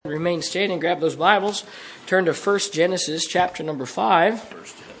Remain standing. Grab those Bibles. Turn to 1 Genesis chapter number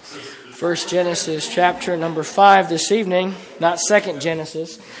 5. 1 Genesis chapter number 5 this evening. Not 2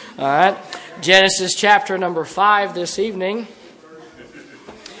 Genesis. All right. Genesis chapter number 5 this evening.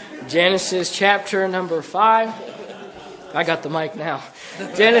 Genesis chapter number 5. I got the mic now.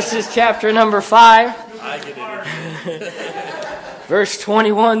 Genesis chapter number 5. I get it. Verse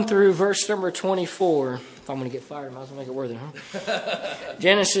 21 through verse number 24. If I'm going to get fired, I might as well make it worth it, huh?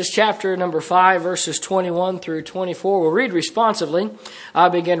 Genesis chapter number 5, verses 21 through 24. We'll read responsively. I'll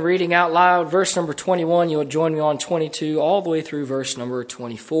begin reading out loud. Verse number 21, you'll join me on 22, all the way through verse number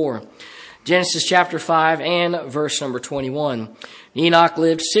 24. Genesis chapter 5 and verse number 21. Enoch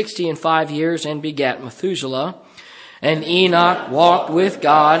lived 65 years and begat Methuselah. And Enoch walked with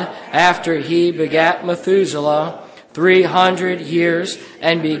God after he begat Methuselah 300 years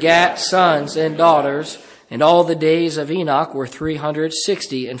and begat sons and daughters. And all the days of Enoch were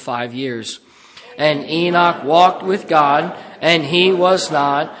 365 years. And Enoch walked with God, and he was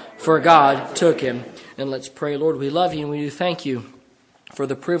not, for God took him. And let's pray. Lord, we love you and we do thank you for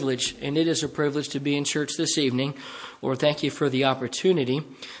the privilege, and it is a privilege to be in church this evening. Lord, thank you for the opportunity.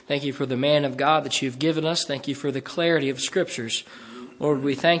 Thank you for the man of God that you've given us. Thank you for the clarity of Scriptures. Lord,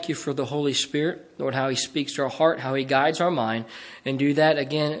 we thank you for the Holy Spirit, Lord, how he speaks to our heart, how he guides our mind, and do that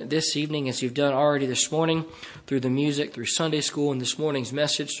again this evening as you've done already this morning through the music, through Sunday school, and this morning's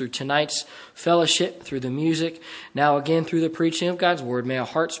message, through tonight's fellowship, through the music, now again through the preaching of God's Word. May our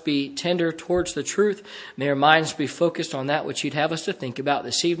hearts be tender towards the truth. May our minds be focused on that which you'd have us to think about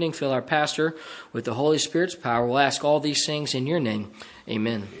this evening. Fill our pastor with the Holy Spirit's power. We'll ask all these things in your name.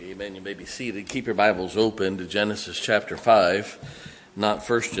 Amen. Amen. You may be seated. Keep your Bibles open to Genesis chapter 5. Not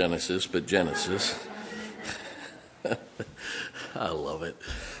first Genesis, but Genesis. I love it.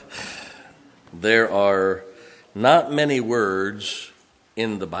 There are not many words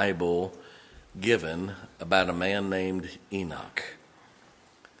in the Bible given about a man named Enoch.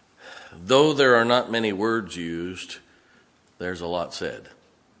 Though there are not many words used, there's a lot said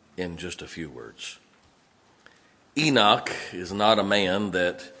in just a few words. Enoch is not a man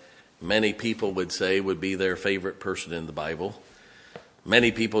that many people would say would be their favorite person in the Bible.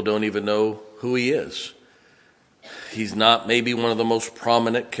 Many people don't even know who he is. He's not maybe one of the most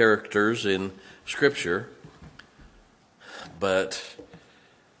prominent characters in Scripture, but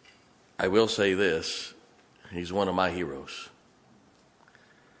I will say this, he's one of my heroes.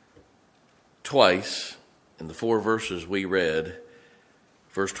 Twice in the 4 verses we read,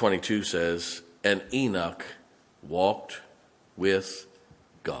 verse 22 says, and Enoch walked with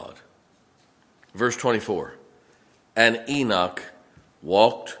God. Verse 24, and Enoch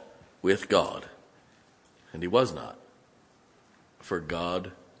walked with God, and he was not, for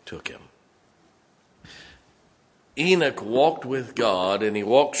God took him. Enoch walked with God, and he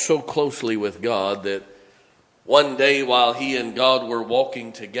walked so closely with God that one day while he and God were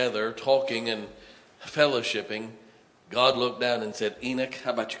walking together, talking and fellowshipping, God looked down and said, Enoch,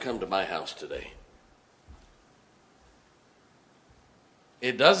 how about you come to my house today?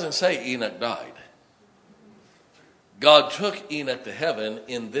 It doesn't say Enoch died. God took Enoch to heaven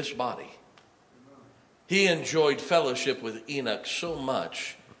in this body. He enjoyed fellowship with Enoch so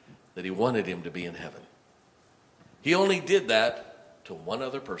much that he wanted him to be in heaven. He only did that to one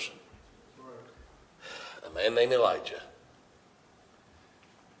other person, a man named Elijah.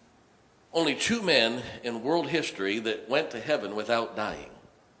 Only 2 men in world history that went to heaven without dying.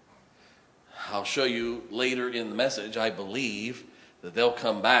 I'll show you later in the message, I believe that they'll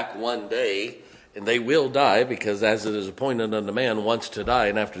come back one day and they will die, because as it is appointed unto man once to die,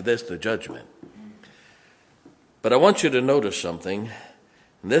 and after this the judgment. But I want you to notice something.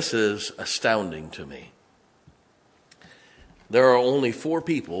 This is astounding to me. There are only 4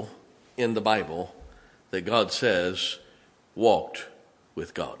 people in the Bible that God says walked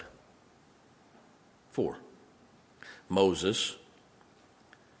with God. 4. Moses,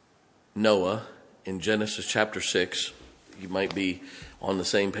 Noah in Genesis chapter 6. You might be on the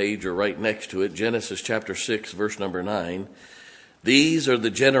same page or right next to it. Genesis chapter 6, verse number 9. These are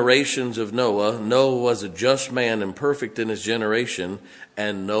the generations of Noah. Noah was a just man and perfect in his generation,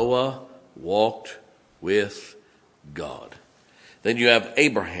 and Noah walked with God. Then you have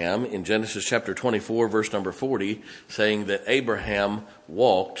Abraham in Genesis chapter 24, verse number 40, saying that Abraham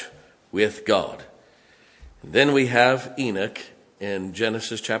walked with God. And then we have Enoch in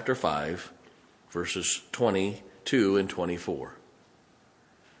Genesis chapter 5, verses 22 and 24.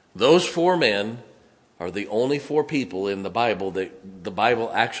 Those 4 men are the only 4 people in the Bible that the Bible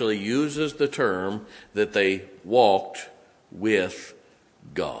actually uses the term that they walked with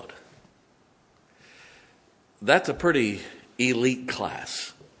God. That's a pretty elite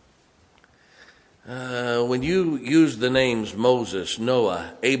class. When you use the names Moses,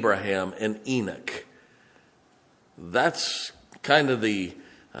 Noah, Abraham, and Enoch, that's kind of the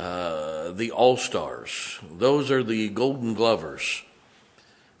all-stars. Those are the Golden Glovers.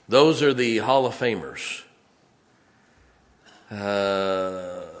 Those are the Hall of Famers.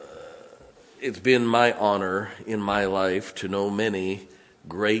 It's been my honor in my life to know many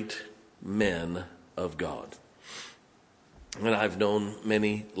great men of God. And I've known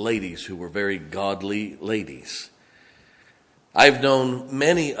many ladies who were very godly ladies. I've known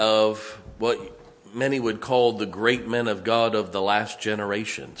many of what many would call the great men of God of the last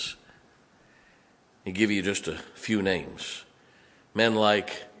generations. I'll give you just a few names. Men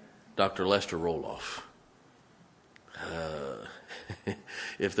like Dr. Lester Roloff.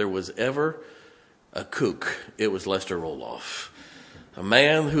 If there was ever a kook, it was Lester Roloff. A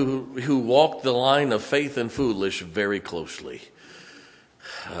man who walked the line of faith and foolish very closely.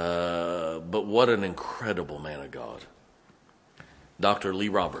 But what an incredible man of God. Dr. Lee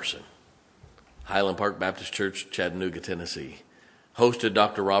Roberson, Highland Park Baptist Church, Chattanooga, Tennessee. Hosted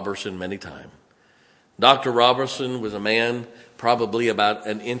Dr. Roberson many times. Dr. Roberson was a man probably about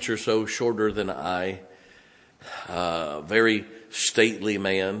an inch or so shorter than I. Very stately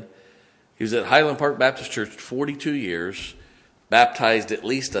man. He was at Highland Park Baptist Church 42 years. Baptized at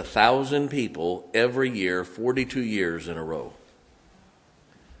least 1,000 people every year, 42 years in a row.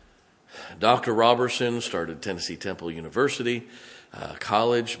 Dr. Roberson started Tennessee Temple University,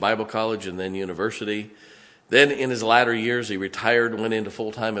 college, Bible college, and then university. Then in his latter years, he retired, went into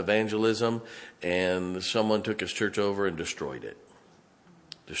full-time evangelism, and someone took his church over and destroyed it.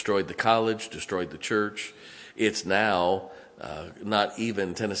 Destroyed the college, destroyed the church. It's now not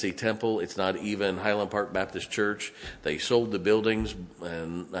even Tennessee Temple. It's not even Highland Park Baptist Church. They sold the buildings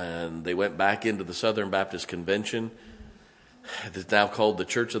and they went back into the Southern Baptist Convention. It's now called the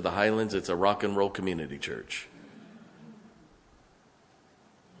Church of the Highlands. It's a rock and roll community church.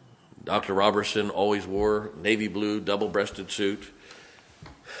 Dr. Roberson always wore navy blue, double-breasted suit.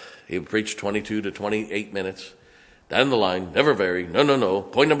 He would preach 22 to 28 minutes. Down the line, never vary. No.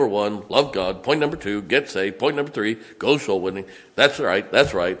 Point number 1, love God. Point number 2, get saved. Point number 3, go soul winning. That's right.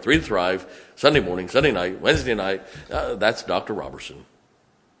 3 to thrive. Sunday morning, Sunday night, Wednesday night. That's Dr. Roberson.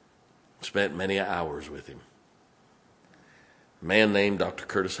 Spent many hours with him. A man named Dr.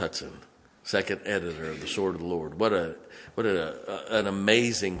 Curtis Hudson, second editor of the Sword of the Lord. What an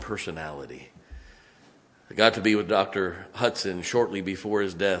amazing personality. I got to be with Dr. Hudson shortly before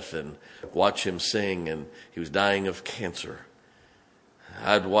his death and watch him sing, and he was dying of cancer.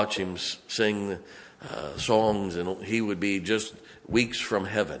 I'd watch him sing songs, and he would be just weeks from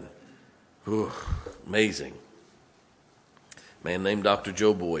heaven. Ooh, amazing. A man named Dr.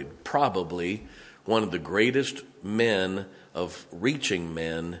 Joe Boyd, probably one of the greatest men of reaching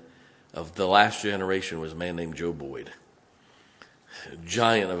men of the last generation was a man named Joe Boyd. A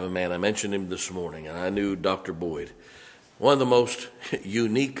giant of a man. I mentioned him this morning, and I knew Dr. Boyd. One of the most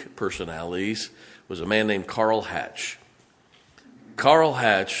unique personalities was a man named Carl Hatch. Carl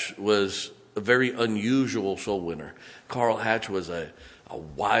Hatch was a very unusual soul winner. Carl Hatch was a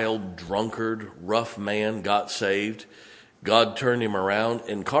wild drunkard, rough man, got saved. God turned him around,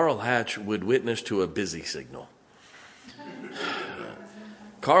 and Carl Hatch would witness to a busy signal.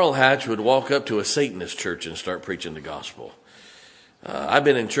 Carl Hatch would walk up to a Satanist church and start preaching the gospel. I've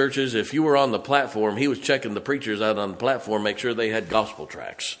been in churches, if you were on the platform, he was checking the preachers out on the platform, make sure they had gospel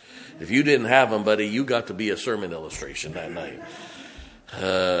tracts. If you didn't have them, buddy, you got to be a sermon illustration that night.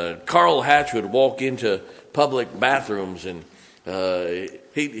 Carl Hatch would walk into public bathrooms and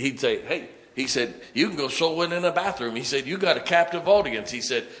he'd say, hey, he said, you can go soul win in a bathroom. He said, you got a captive audience. He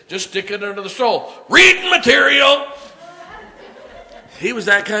said, just stick it under the stall. Reading material. He was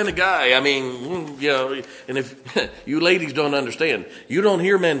that kind of guy. I mean, you know, and if you ladies don't understand, you don't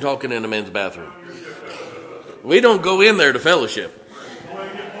hear men talking in a men's bathroom. We don't go in there to fellowship.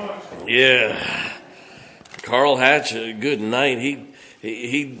 Yeah. Carl Hatch, good night.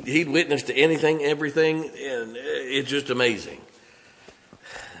 He'd witness to anything, everything, and it's just amazing.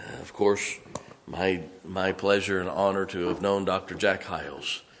 Of course, my pleasure and honor to have known Dr. Jack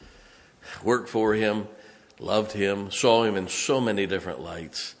Hiles. Worked for him. Loved him, saw him in so many different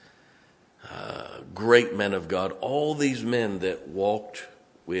lights. Great men of God. All these men that walked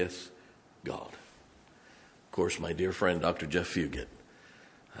with God. Of course, my dear friend, Dr. Jeff Fugit.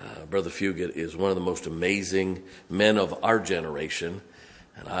 Brother Fugit is one of the most amazing men of our generation,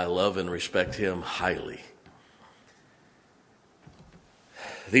 and I love and respect him highly.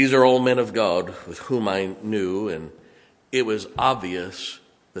 These are all men of God with whom I knew, and it was obvious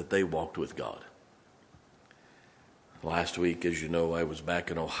that they walked with God. Last week, as you know, I was back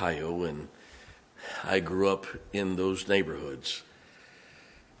in Ohio, and I grew up in those neighborhoods.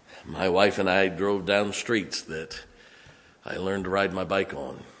 My wife and I drove down streets that I learned to ride my bike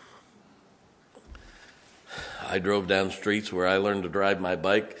on. I drove down streets where I learned to ride my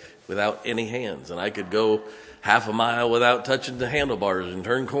bike without any hands, and I could go half a mile without touching the handlebars and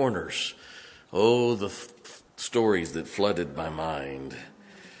turn corners. Oh, the stories that flooded my mind.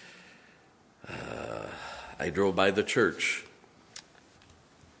 I drove by the church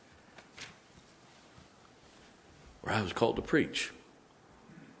where I was called to preach.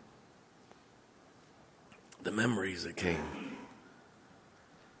 The memories that came.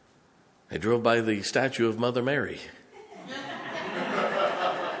 I drove by the statue of Mother Mary.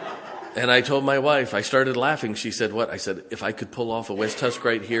 And I told my wife, I started laughing. She said, what? I said, if I could pull off a West Husk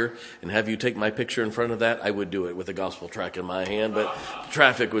right here and have you take my picture in front of that, I would do it with a gospel tract in my hand, but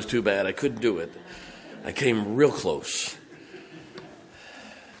traffic was too bad. I couldn't do it. I came real close.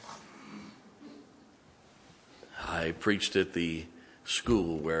 I preached at the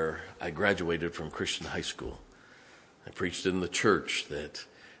school where I graduated from Christian high school. I preached in the church that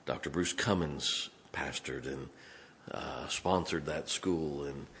Dr. Bruce Cummins pastored and sponsored that school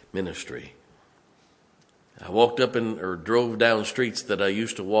and ministry. I walked up or drove down streets that I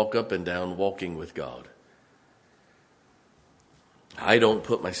used to walk up and down walking with God. I don't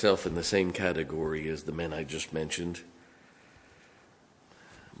put myself in the same category as the men I just mentioned.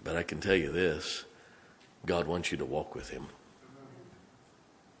 But I can tell you this, God wants you to walk with him.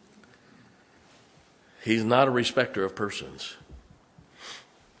 He's not a respecter of persons.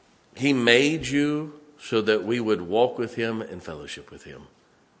 He made you so that we would walk with him and fellowship with him.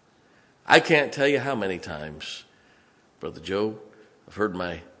 I can't tell you how many times, Brother Joe, I've heard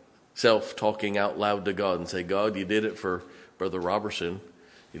myself talking out loud to God and say, God, you did it for Brother Robertson.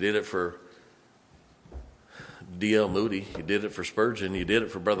 You did it for D.L. Moody. You did it for Spurgeon. You did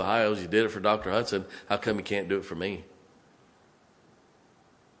it for Brother Hiles. You did it for Dr. Hudson. How come you can't do it for me?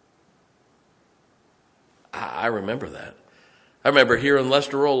 I remember that. I remember hearing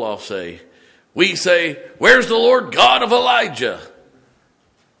Lester Roloff say, we say, where's the Lord God of Elijah?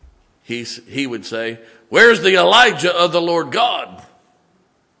 He would say, where's the Elijah of the Lord God?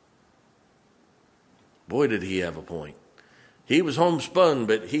 Boy, did he have a point. He was homespun,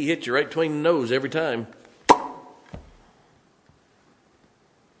 but he hit you right between the nose every time.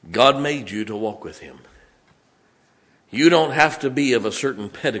 God made you to walk with him. You don't have to be of a certain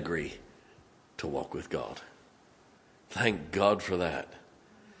pedigree to walk with God. Thank God for that.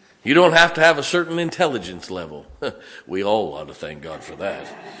 You don't have to have a certain intelligence level. We all ought to thank God for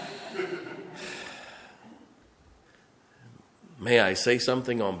that. May I say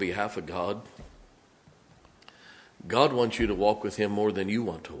something on behalf of God? God wants you to walk with him more than you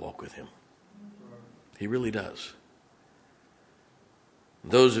want to walk with him. He really does.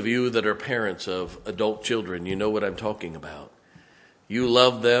 Those of you that are parents of adult children, you know what I'm talking about. You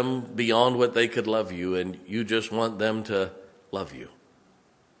love them beyond what they could love you, and you just want them to love you.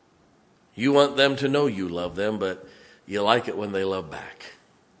 You want them to know you love them, but you like it when they love back.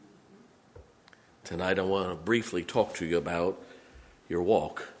 Tonight I want to briefly talk to you about your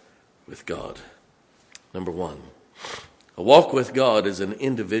walk with God. Number one, a walk with God is an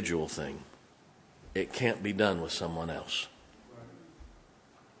individual thing. It can't be done with someone else.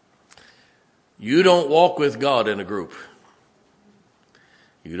 You don't walk with God in a group.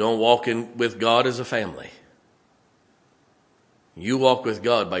 You don't walk in with God as a family. You walk with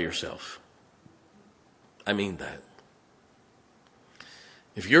God by yourself. I mean that.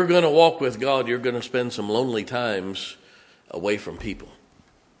 If you're going to walk with God, you're going to spend some lonely times away from people.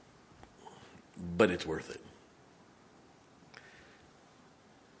 But it's worth it.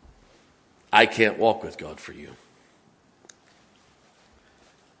 I can't walk with God for you.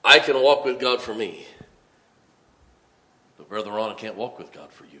 I can walk with God for me. But Brother Ron, I can't walk with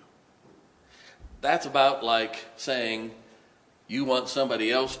God for you. That's about like saying you want somebody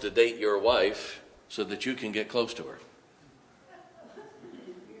else to date your wife so that you can get close to her.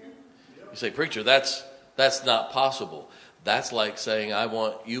 You say, preacher, that's not possible. That's like saying, I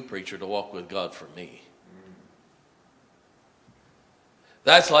want you, preacher, to walk with God for me.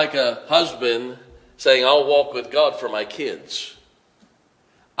 That's like a husband saying, I'll walk with God for my kids.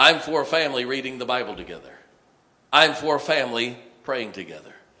 I'm for a family reading the Bible together. I'm for a family praying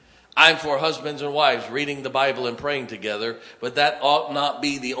together. I'm for husbands and wives reading the Bible and praying together, but that ought not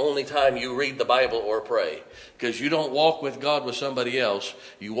be the only time you read the Bible or pray, because you don't walk with God with somebody else.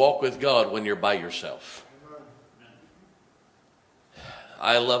 You walk with God when you're by yourself.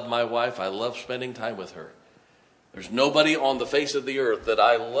 I love my wife. I love spending time with her. There's nobody on the face of the earth that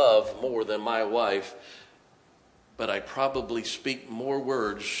I love more than my wife, but I probably speak more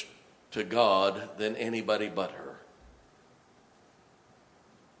words to God than anybody but her.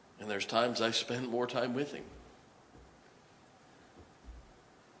 And there's times I spend more time with him.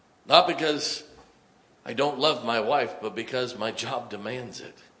 Not because I don't love my wife, but because my job demands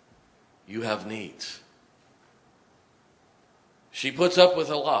it. You have needs. She puts up with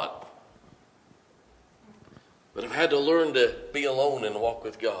a lot. But I've had to learn to be alone and walk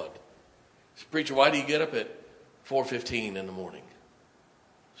with God. So, preacher, why do you get up at 4:15 in the morning?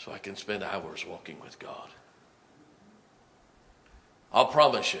 So I can spend hours walking with God. I'll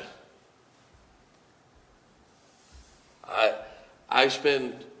promise you, I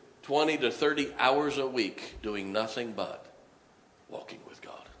spend 20 to 30 hours a week doing nothing but walking with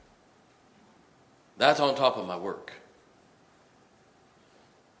God. That's on top of my work.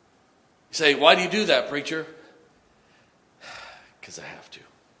 You say, why do you do that, preacher? Because I have to.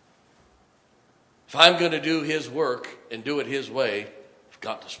 If I'm going to do his work and do it his way, I've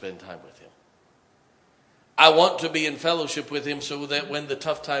got to spend time with him. I want to be in fellowship with him so that when the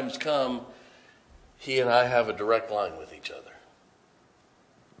tough times come, he and I have a direct line with each other.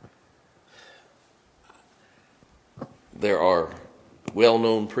 There are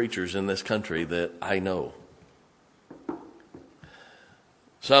well-known preachers in this country that I know.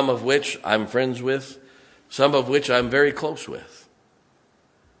 Some of which I'm friends with, some of which I'm very close with.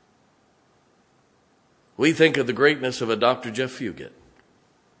 We think of the greatness of a Dr. Jeff Fugit.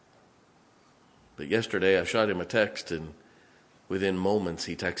 But yesterday I shot him a text, and within moments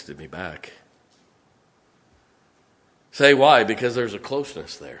he texted me back. Say why? Because there's a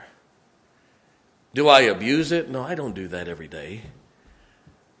closeness there. Do I abuse it? No, I don't do that every day.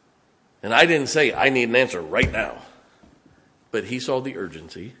 And I didn't say, I need an answer right now. But he saw the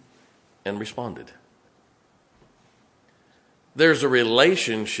urgency and responded. There's a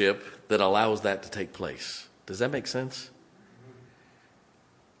relationship that allows that to take place. Does that make sense?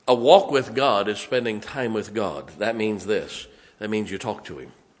 A walk with God is spending time with God. That means this. That means you talk to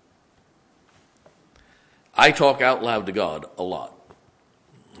him. I talk out loud to God a lot.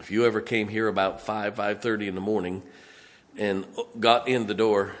 If you ever came here about 5:30 in the morning and got in the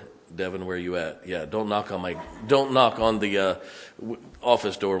door, Devin, where are you at? Yeah, don't knock on the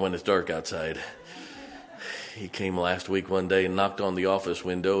office door when it's dark outside. He came last week one day and knocked on the office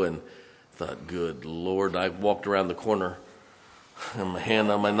window and thought, good Lord. I walked around the corner and my hand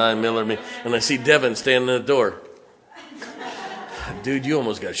on my 9mm and I see Devin standing at the door. Dude, you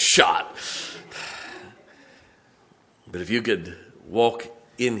almost got shot. But if you could walk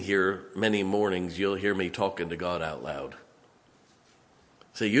in here many mornings, you'll hear me talking to God out loud.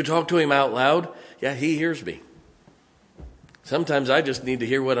 So you talk to him out loud? Yeah, he hears me. Sometimes I just need to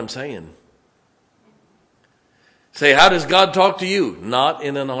hear what I'm saying. Say, how does God talk to you? Not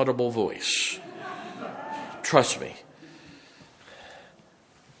in an audible voice. Trust me.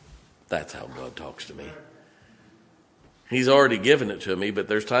 That's how God talks to me. He's already given it to me, but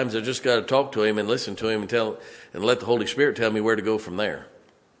there's times I just got to talk to him and listen to him and let the Holy Spirit tell me where to go from there.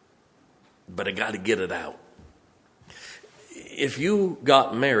 But I got to get it out. If you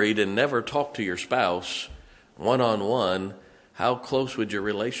got married and never talked to your spouse one-on-one, how close would your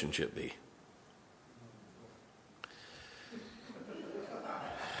relationship be?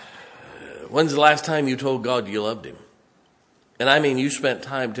 When's the last time you told God you loved him? And I mean you spent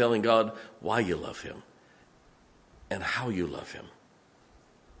time telling God why you love him and how you love him.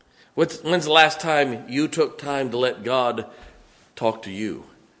 When's the last time you took time to let God talk to you?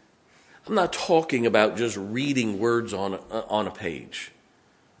 I'm not talking about just reading words on a page.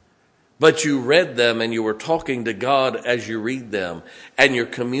 But you read them and you were talking to God as you read them. And you're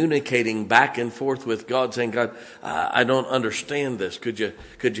communicating back and forth with God saying, God, I don't understand this. Could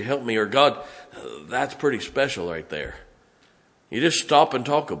you help me? Or God, that's pretty special right there. You just stop and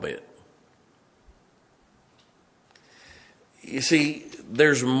talk a bit. You see,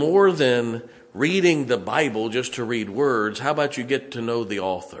 there's more than reading the Bible just to read words. How about you get to know the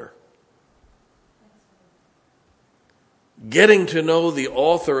author? Getting to know the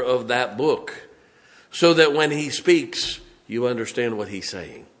author of that book so that when he speaks, you understand what he's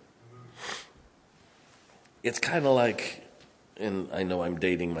saying. It's kind of like, and I know I'm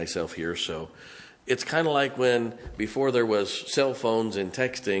dating myself here, so it's kind of like when, before there was cell phones and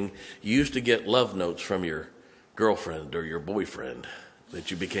texting, you used to get love notes from your girlfriend or your boyfriend that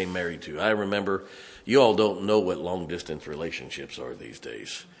you became married to. I remember, you all don't know what long-distance relationships are these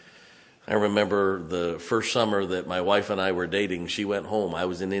days. I remember the first summer that my wife and I were dating, she went home. I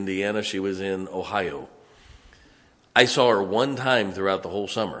was in Indiana, she was in Ohio. I saw her one time throughout the whole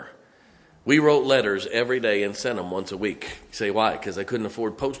summer. We wrote letters every day and sent them once a week. You say, why? Because I couldn't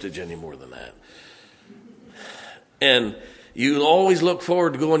afford postage any more than that. And You always look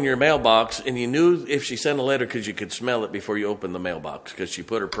forward to going to your mailbox, and you knew if she sent a letter because you could smell it before you opened the mailbox because she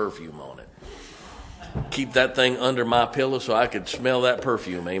put her perfume on it. Keep that thing under my pillow so I could smell that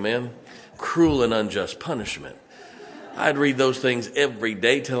perfume, amen? Cruel and unjust punishment. I'd read those things every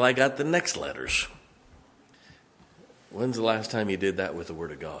day till I got the next letters. When's the last time you did that with the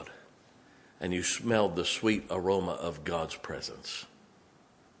Word of God? And you smelled the sweet aroma of God's presence.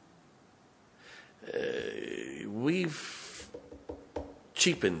 We've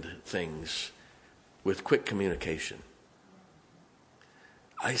cheapened things with quick communication.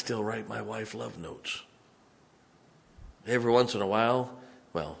 I still write my wife love notes. Every once in a while,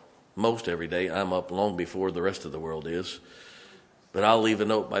 well, most every day, I'm up long before the rest of the world is, but I'll leave a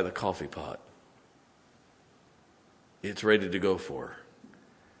note by the coffee pot. It's ready to go for her.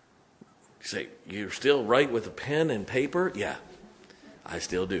 You say, you still write with a pen and paper? Yeah, I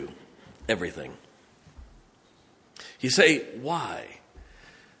still do. Everything. You say, why?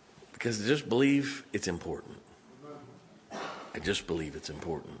 Because I just believe it's important. I just believe it's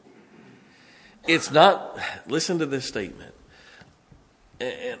important. It's not, listen to this statement.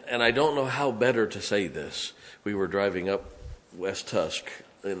 And I don't know how better to say this. We were driving up West Tusk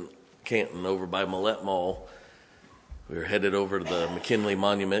in Canton over by Millette Mall. We were headed over to the McKinley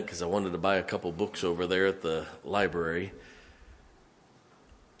Monument because I wanted to buy a couple books over there at the library.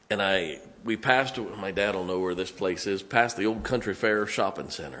 And we passed, my dad will know where this place is, past the old Country Fair Shopping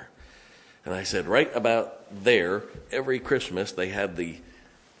Center. And I said, right about there, every Christmas they had the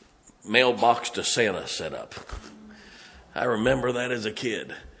mailbox to Santa set up. I remember that as a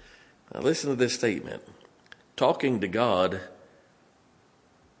kid. Now listen to this statement. Talking to God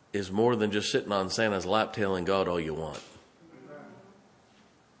is more than just sitting on Santa's lap telling God all you want.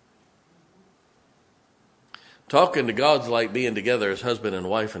 Talking to God's like being together as husband and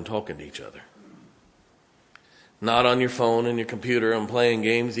wife and talking to each other. Not on your phone and your computer and playing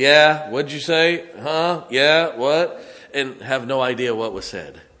games. Yeah, what'd you say? Huh? Yeah, what? And have no idea what was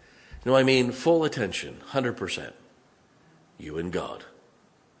said. No, I mean full attention, 100%. You and God.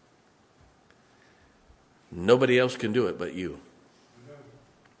 Nobody else can do it but you.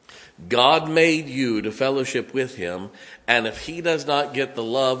 God made you to fellowship with him, and if he does not get the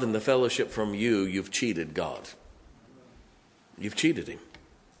love and the fellowship from you, you've cheated God. You've cheated him.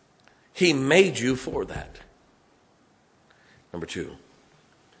 He made you for that. Number 2.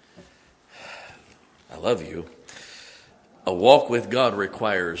 I love you. A walk with God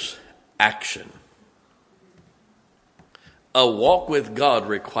requires action. A walk with God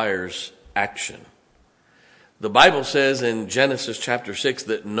requires action. The Bible says in Genesis chapter 6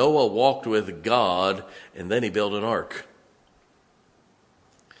 that Noah walked with God and then he built an ark.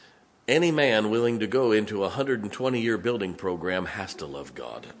 Any man willing to go into a 120-year building program has to love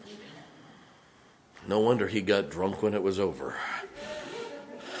God. No wonder he got drunk when it was over.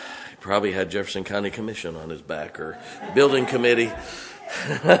 He probably had Jefferson County Commission on his back or building committee.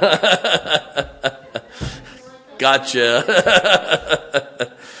 Gotcha.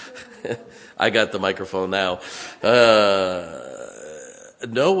 I got the microphone now.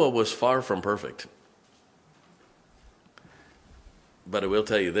 Noah was far from perfect. But I will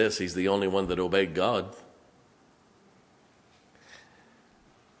tell you this, he's the only one that obeyed God.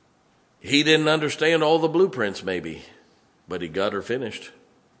 He didn't understand all the blueprints maybe, but he got her finished.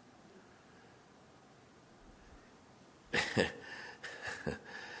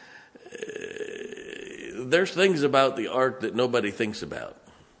 There's things about the ark that nobody thinks about.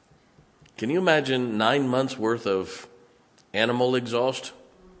 Can you imagine 9 months worth of animal exhaust?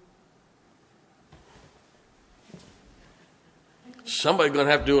 Somebody's going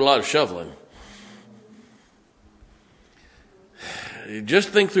to have to do a lot of shoveling. Just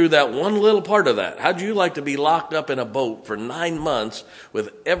think through that one little part of that. How'd you like to be locked up in a boat for 9 months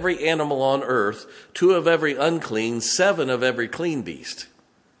with every animal on earth, 2 of every unclean, 7 of every clean beast?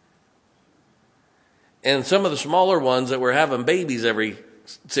 And some of the smaller ones that were having babies every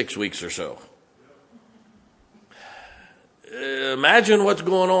 6 weeks or so. Imagine what's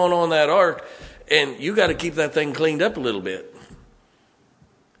going on that ark, and you got to keep that thing cleaned up a little bit.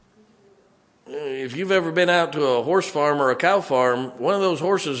 If you've ever been out to a horse farm or a cow farm, one of those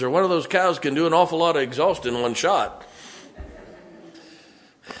horses or one of those cows can do an awful lot of exhaust in one shot.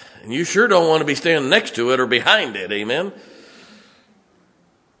 And you sure don't want to be standing next to it or behind it, amen?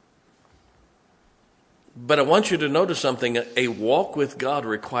 But I want you to notice something. A walk with God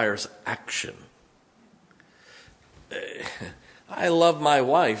requires action. I love my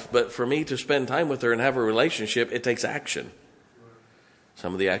wife, but for me to spend time with her and have a relationship, it takes action.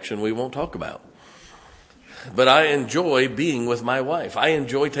 Some of the action we won't talk about. But I enjoy being with my wife. I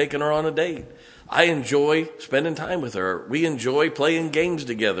enjoy taking her on a date. I enjoy spending time with her. We enjoy playing games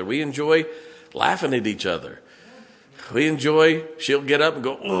together. We enjoy laughing at each other. We enjoy, she'll get up and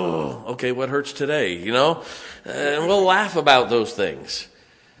go, oh, okay, what hurts today, And we'll laugh about those things.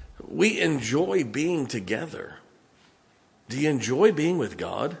 We enjoy being together. Do you enjoy being with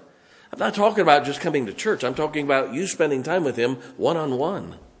God? I'm not talking about just coming to church. I'm talking about you spending time with him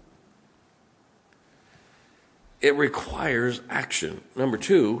one-on-one. It requires action. Number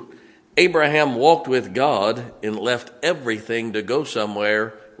 2, Abraham walked with God and left everything to go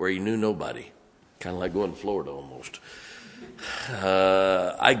somewhere where he knew nobody. Kind of like going to Florida almost.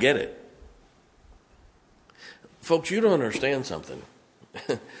 I get it. Folks, you don't understand something.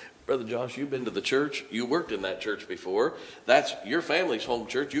 Brother Josh, you've been to the church. You worked in that church before. That's your family's home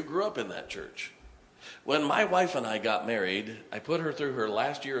church. You grew up in that church. When my wife and I got married, I put her through her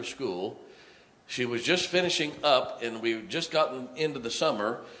last year of school. She was just finishing up, and we've just gotten into the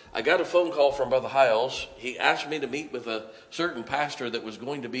summer. I got a phone call from Brother Hiles. He asked me to meet with a certain pastor that was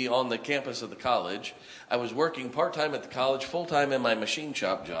going to be on the campus of the college. I was working part-time at the college, full-time in my machine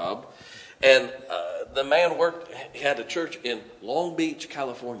shop job. And the man had a church in Long Beach,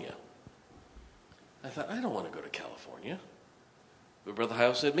 California. I thought, I don't want to go to California. But Brother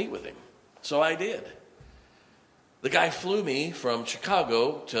Hiles said, meet with him. So I did. The guy flew me from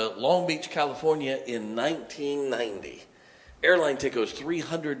Chicago to Long Beach, California in 1990. Airline ticket was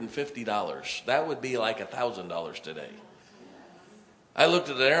 $350. That would be like $1,000 today. I looked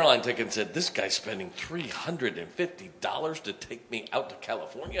at the airline ticket and said, this guy's spending $350 to take me out to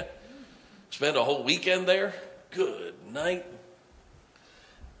California? Spend a whole weekend there? Good night.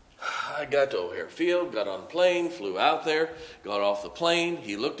 I got to O'Hare Field, got on a plane, flew out there, got off the plane.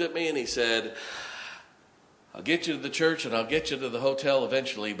 He looked at me and he said, I'll get you to the church and I'll get you to the hotel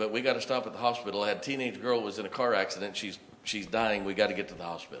eventually, but we got to stop at the hospital. I had a teenage girl who was in a car accident. She's dying. We got to get to the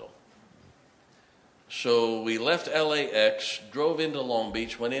hospital. So we left LAX, drove into Long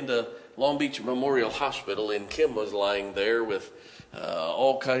Beach, went into Long Beach Memorial Hospital, and Kim was lying there with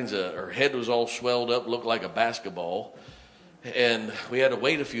all kinds of, her head was all swelled up, looked like a basketball. And we had to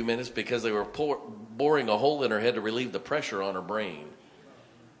wait a few minutes because they were boring a hole in her head to relieve the pressure on her brain.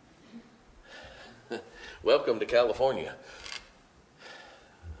 Welcome to California.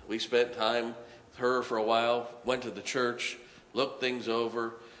 We spent time with her for a while, went to the church, looked things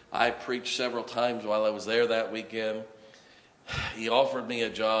over. I preached several times while I was there that weekend. He offered me a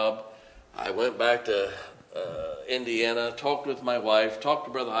job. I went back to Indiana, talked with my wife, talked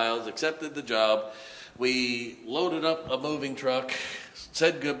to Brother Hiles, accepted the job. We loaded up a moving truck,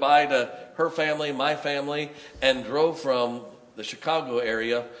 said goodbye to her family, my family, and drove from the Chicago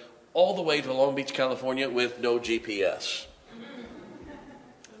area all the way to Long Beach, California with no GPS.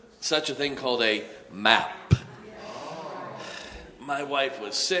 Such a thing called a map. My wife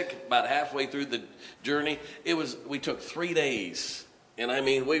was sick about halfway through the journey. We took 3 days, and I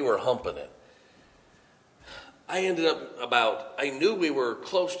mean, we were humping it. I ended up I knew we were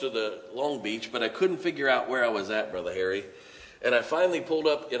close to the Long Beach, but I couldn't figure out where I was at, Brother Harry. And I finally pulled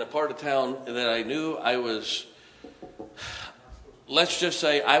up in a part of town that I knew I was, let's just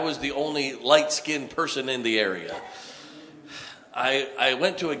say I was the only light-skinned person in the area. I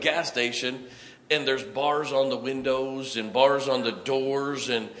went to a gas station, and there's bars on the windows and bars on the doors,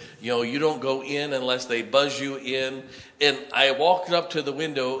 and you don't go in unless they buzz you in. And I walked up to the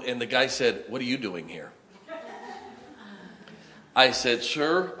window, and the guy said, "What are you doing here?" I said,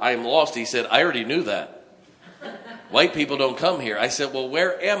 "Sir, I'm lost." He said, "I already knew that. White people don't come here." I said, "Well,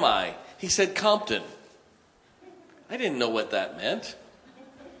 where am I?" He said, "Compton." I didn't know what that meant.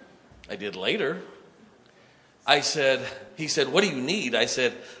 I did later. He said, "What do you need?" I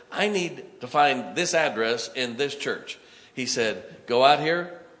said, "I need to find this address in this church." He said, "Go out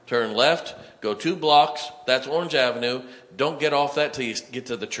here, turn left, go 2 blocks. That's Orange Avenue. Don't get off that till you get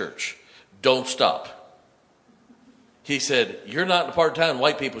to the church. Don't stop." He said, "You're not in the part of town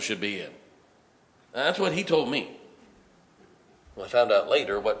white people should be in." And that's what he told me. Well, I found out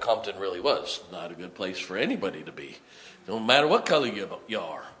later what Compton really was. Not a good place for anybody to be. No matter what color you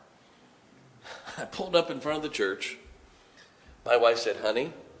are. I pulled up in front of the church. My wife said,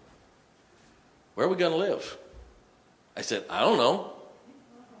 "Honey, where are we going to live?" I said, "I don't know."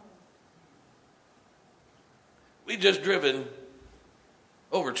 We'd just driven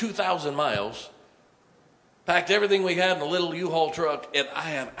over 2,000 miles, packed everything we had in a little U-Haul truck, and I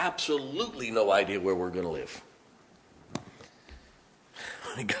have absolutely no idea where we're going to live.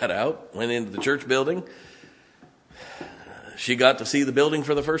 We got out, went into the church building. She got to see the building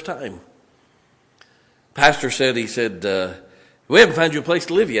for the first time. Pastor said, "We haven't found you a place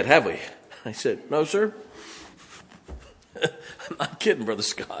to live yet, have we?" I said, "No, sir." I'm not kidding, Brother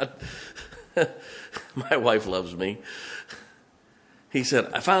Scott. My wife loves me. He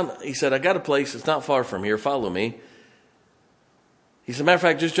said, I got a place. It's not far from here. Follow me. He said, matter of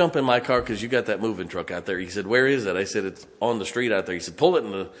fact, just jump in my car because you got that moving truck out there. He said, where is it? I said, it's on the street out there. He said, pull it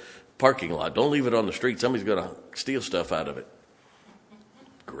in the parking lot. Don't leave it on the street. Somebody's going to steal stuff out of it.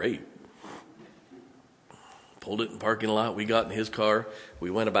 Great. Pulled it in the parking lot. We got in his car.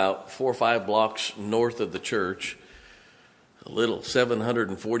 We went about 4 or 5 blocks north of the church. A little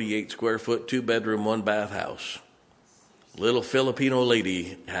 748 square foot, 2-bedroom, 1-bath house. Little Filipino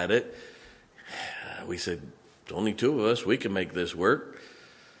lady had it. We said, only 2 of us. We can make this work.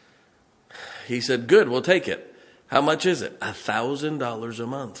 He said, good, we'll take it. How much is it? $1,000 a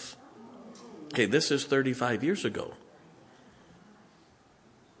month. Okay, this is 35 years ago.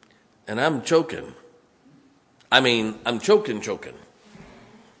 And I'm choking. I'm choking.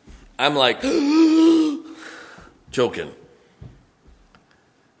 I'm like, choking.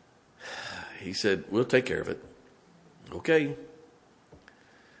 He said, we'll take care of it. Okay.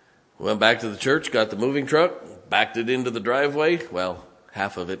 Went back to the church, got the moving truck, backed it into the driveway. Well,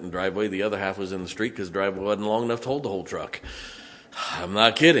 half of it in the driveway. The other half was in the street because the driveway wasn't long enough to hold the whole truck. I'm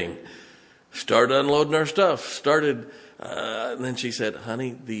not kidding. Started unloading our stuff. And then she said,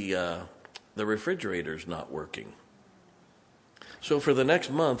 honey, the refrigerator's not working. So for the next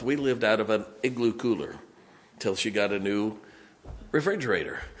month, we lived out of an igloo cooler till she got a new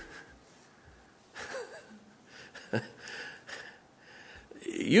refrigerator.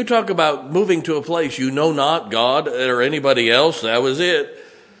 You talk about moving to a place you know not God or anybody else. That was it.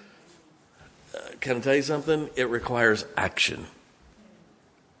 Can I tell you something? It requires action.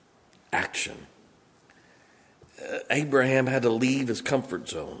 Action. Abraham had to leave his comfort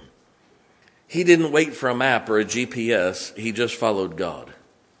zone. He didn't wait for a map or a GPS. He just followed God.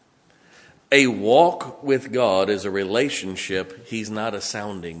 A walk with God is a relationship. He's not a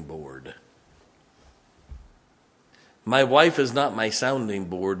sounding board. My wife is not my sounding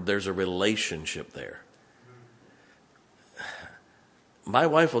board. There's a relationship there. My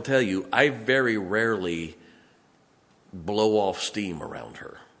wife will tell you, I very rarely blow off steam around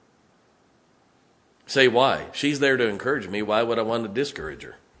her. Say why? She's there to encourage me. Why would I want to discourage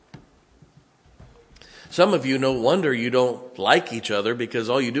her? Some of you, no wonder you don't like each other because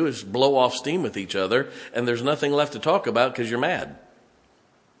all you do is blow off steam with each other and there's nothing left to talk about because you're mad.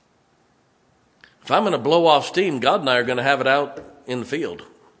 If I'm going to blow off steam, God and I are going to have it out in the field.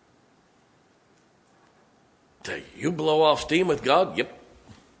 Say, you blow off steam with God? Yep.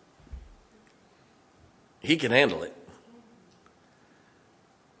 He can handle it.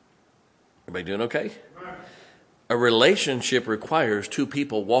 Everybody doing okay? A relationship requires 2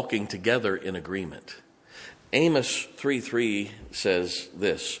 people walking together in agreement. Amos 3:3 says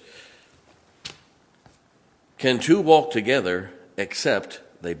this. Can 2 walk together except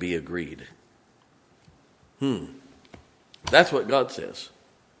they be agreed? That's what God says.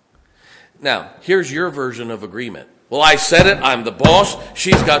 Now, here's your version of agreement. Well, I said it. I'm the boss.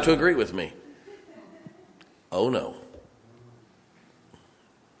 She's got to agree with me. Oh, no.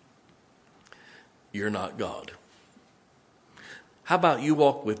 You're not God. How about you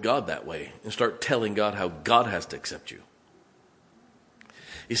walk with God that way and start telling God how God has to accept you?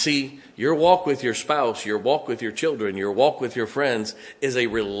 You see, your walk with your spouse, your walk with your children, your walk with your friends is a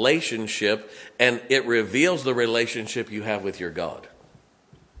relationship, and it reveals the relationship you have with your God.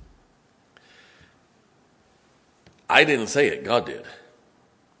 I didn't say it, God did.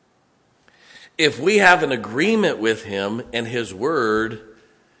 If we have an agreement with Him and His Word,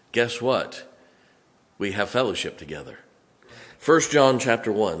 guess what? We have fellowship together. 1 John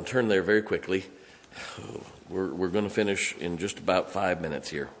chapter 1, turn there very quickly. We're going to finish in just about 5 minutes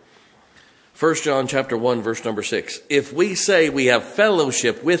here. 1 John chapter 1, verse number 6. If we say we have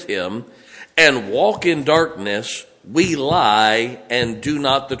fellowship with Him and walk in darkness, we lie and do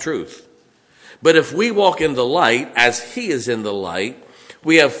not the truth. But if we walk in the light as He is in the light,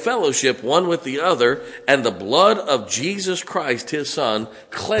 we have fellowship one with the other, and the blood of Jesus Christ, His Son,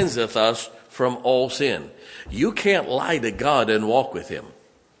 cleanseth us from all sin. You can't lie to God and walk with Him.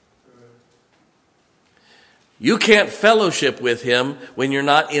 You can't fellowship with Him when you're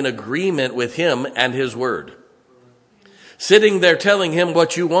not in agreement with Him and His Word. Sitting there telling Him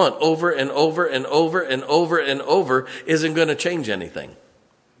what you want over and over and over and over and over isn't going to change anything.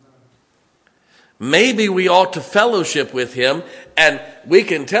 Maybe we ought to fellowship with Him and we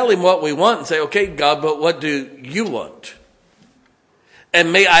can tell Him what we want and say, okay, God, but what do you want?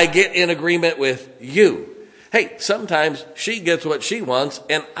 And may I get in agreement with you? Hey, sometimes she gets what she wants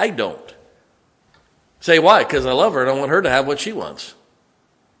and I don't. Say why? Because I love her and I want her to have what she wants.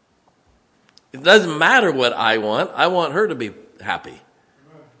 It doesn't matter what I want. I want her to be happy.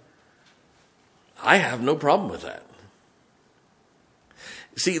 I have no problem with that.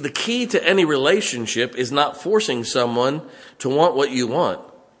 See, the key to any relationship is not forcing someone to want what you want.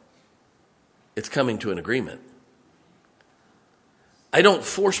 It's coming to an agreement. I don't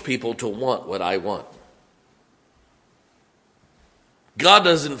force people to want what I want. God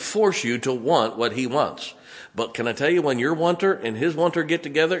doesn't force you to want what he wants. But can I tell you, when your wanter and his wanter get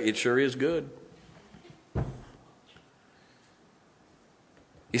together, it sure is good.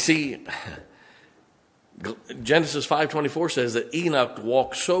 You see, Genesis 5:24 says that Enoch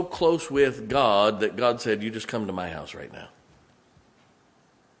walked so close with God that God said, you just come to my house right now.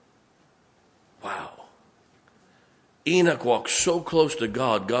 Wow. Enoch walked so close to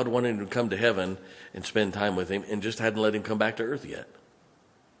God, God wanted him to come to heaven and spend time with him and just hadn't let him come back to earth yet.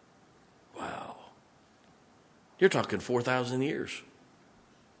 Wow. You're talking 4,000 years.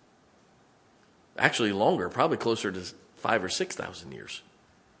 Actually longer, probably closer to 5,000 or 6,000 years.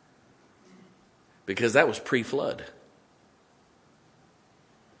 Because that was pre-flood.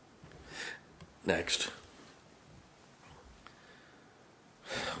 Next.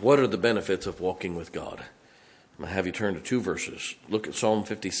 What are the benefits of walking with God? I'm going to have you turn to 2 verses. Look at Psalm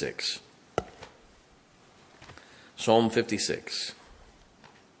 56. Psalm 56.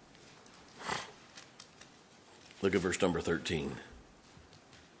 Look at verse number 13.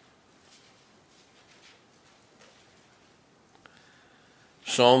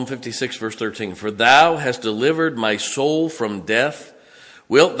 Psalm 56, verse 13. For thou hast delivered my soul from death.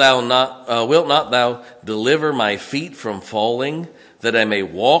 Wilt not thou deliver my feet from falling, that I may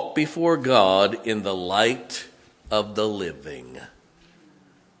walk before God in the light of the living?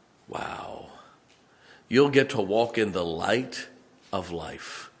 Wow. You'll get to walk in the light of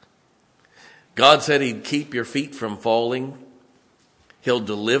life. God said he'd keep your feet from falling. He'll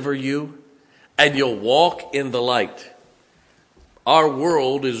deliver you, and you'll walk in the light. Our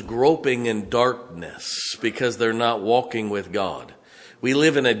world is groping in darkness because they're not walking with God. We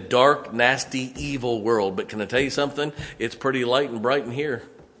live in a dark, nasty, evil world. But can I tell you something? It's pretty light and bright in here.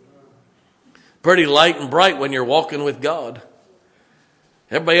 Pretty light and bright when you're walking with God.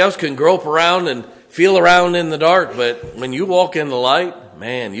 Everybody else can grope around and feel around in the dark. But when you walk in the light,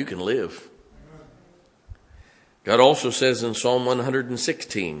 man, you can live. God also says in Psalm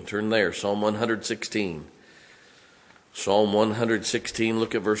 116, turn there, Psalm 116. Psalm 116,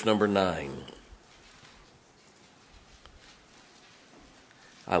 look at verse number 9.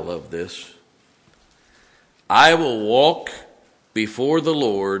 I love this. I will walk before the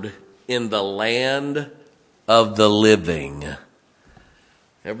Lord in the land of the living.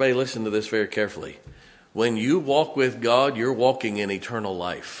 Everybody listen to this very carefully. When you walk with God, you're walking in eternal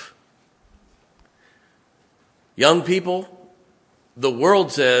life. Young people, the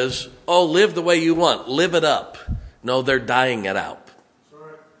world says, oh, live the way you want. Live it up. No, they're dying it out.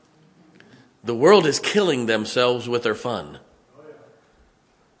 The world is killing themselves with their fun.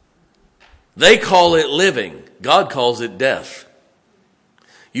 They call it living. God calls it death.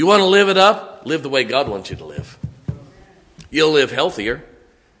 You want to live it up? Live the way God wants you to live. You'll live healthier.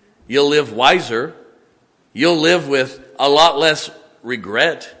 You'll live wiser. You'll live with a lot less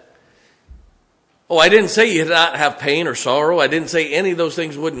regret. Oh, I didn't say you'd not have pain or sorrow. I didn't say any of those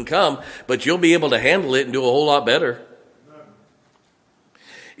things wouldn't come, but you'll be able to handle it and do a whole lot better.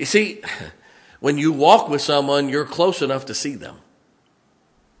 You see, when you walk with someone, you're close enough to see them.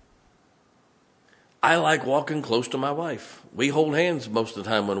 I like walking close to my wife. We hold hands most of the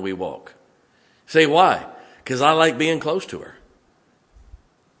time when we walk. Say why? Because I like being close to her.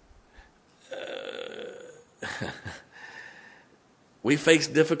 We face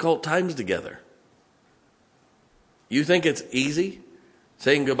difficult times together. You think it's easy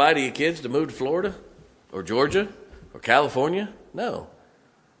saying goodbye to your kids to move to Florida or Georgia or California? No.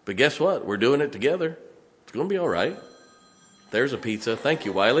 But guess what? We're doing it together. It's going to be all right. There's a pizza. Thank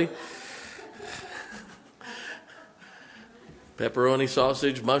you, Wiley. Pepperoni,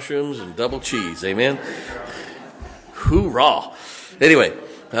 sausage, mushrooms, and double cheese. Amen? Hoorah. Anyway,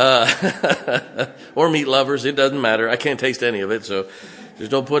 or meat lovers, it doesn't matter. I can't taste any of it, so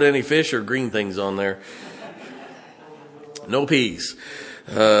just don't put any fish or green things on there. No peas.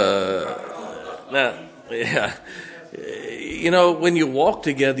 Now, yeah. You know, when you walk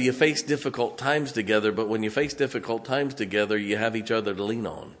together, you face difficult times together, but when you face difficult times together, you have each other to lean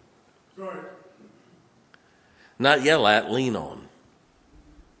on. Right. Not yell at, lean on.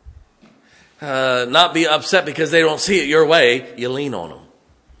 Not be upset because they don't see it your way, you lean on them.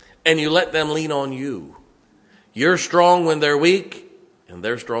 And you let them lean on you. You're strong when they're weak, and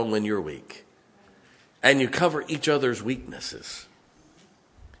they're strong when you're weak. And you cover each other's weaknesses.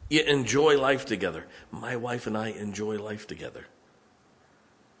 You enjoy life together. My wife and I enjoy life together.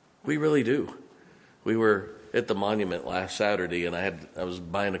 We really do. We were at the monument last Saturday, and I was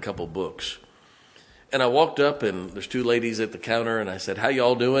buying a couple books. And I walked up, and there's two ladies at the counter, and I said, "How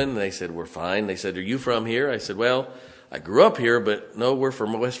y'all doing?" And they said, "We're fine." They said, "Are you from here?" I said, "Well, I grew up here, but no, we're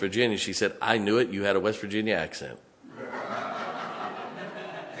from West Virginia." She said, "I knew it. You had a West Virginia accent."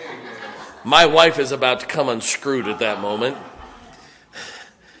 My wife is about to come unscrewed at that moment.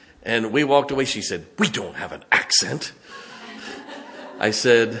 And we walked away. She said, "We don't have an accent." I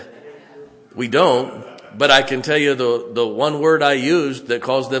said, "We don't, but I can tell you the one word I used that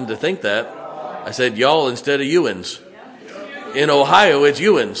caused them to think that. I said, y'all instead of you'ins. In Ohio, it's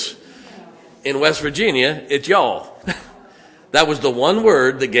youins. In West Virginia, it's y'all." That was the one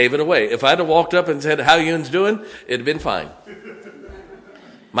word that gave it away. If I'd have walked up and said, "How you'ins doing?" it'd have been fine.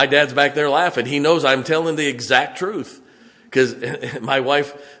 My dad's back there laughing. He knows I'm telling the exact truth. Because my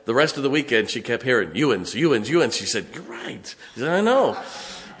wife, the rest of the weekend, she kept hearing, "Youins, youins, youins." She said, "You're right." I said, "I know.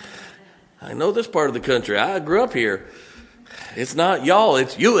 I know this part of the country. I grew up here. It's not y'all,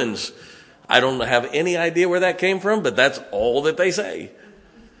 it's youins." I don't have any idea where that came from, but that's all that they say.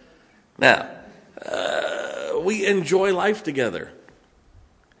 Now, we enjoy life together.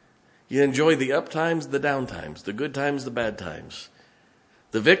 You enjoy the up times, the down times, the good times, the bad times,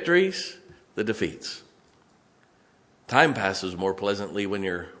 the victories, the defeats. Time passes more pleasantly when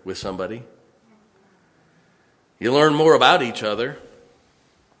you're with somebody. You learn more about each other.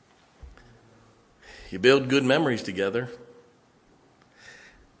 You build good memories together.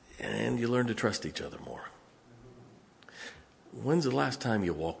 And you learn to trust each other more. When's the last time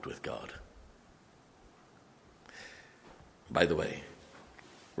you walked with God? By the way,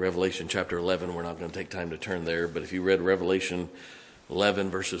 Revelation chapter 11, we're not going to take time to turn there, but if you read Revelation 11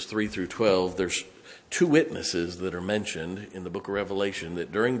 verses 3 through 12, there's two witnesses that are mentioned in the book of Revelation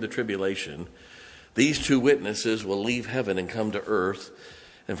that during the tribulation, these two witnesses will leave heaven and come to earth.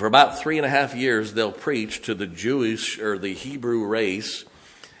 And for about 3.5 years, they'll preach to the Jewish or the Hebrew race.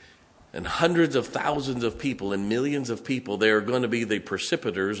 And hundreds of thousands of people and millions of people, they are going to be the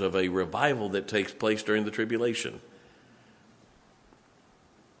precipitors of a revival that takes place during the tribulation.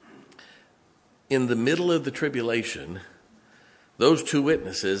 In the middle of the tribulation, those two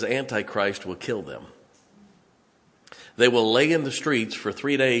witnesses, Antichrist, will kill them. They will lay in the streets for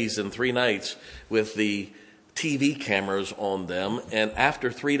 3 days and 3 nights with the TV cameras on them. And after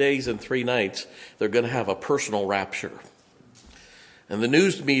 3 days and 3 nights, they're going to have a personal rapture. And the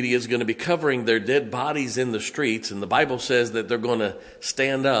news media is going to be covering their dead bodies in the streets. And the Bible says that they're going to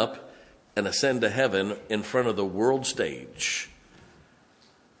stand up and ascend to heaven in front of the world stage.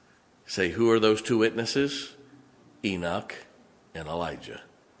 Say, who are those two witnesses? Enoch and Elijah.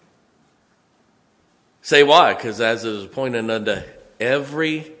 Say why? Because as it is appointed unto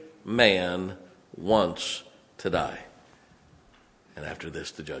every man once to die. And after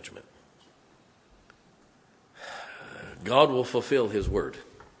this, the judgment. God will fulfill his word.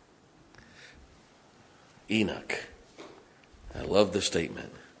 Enoch. I love the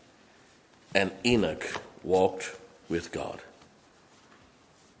statement. And Enoch walked with God.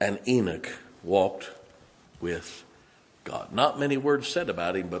 And Enoch walked with God. Not many words said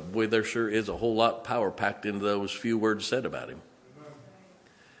about him, but boy, there sure is a whole lot power packed into those few words said about him.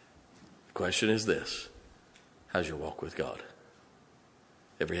 The question is this: how's your walk with God?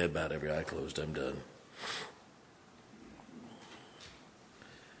 Every head bowed, every eye closed. I'm done.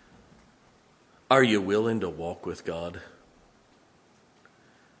 Are you willing to walk with God?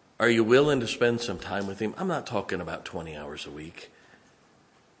 Are you willing to spend some time with him? I'm not talking about 20 hours a week.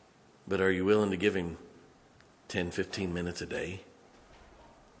 But are you willing to give him 10, 15 minutes a day?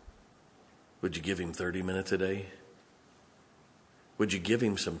 Would you give him 30 minutes a day? Would you give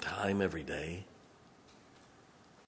him some time every day?